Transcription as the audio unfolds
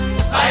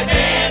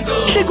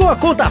Chegou a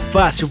Conta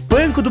Fácil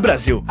Banco do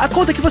Brasil. A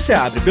conta que você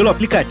abre pelo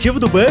aplicativo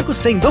do banco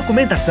sem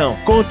documentação.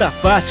 Conta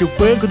Fácil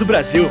Banco do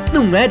Brasil.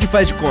 Não é de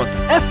faz de conta,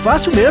 é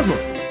fácil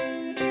mesmo.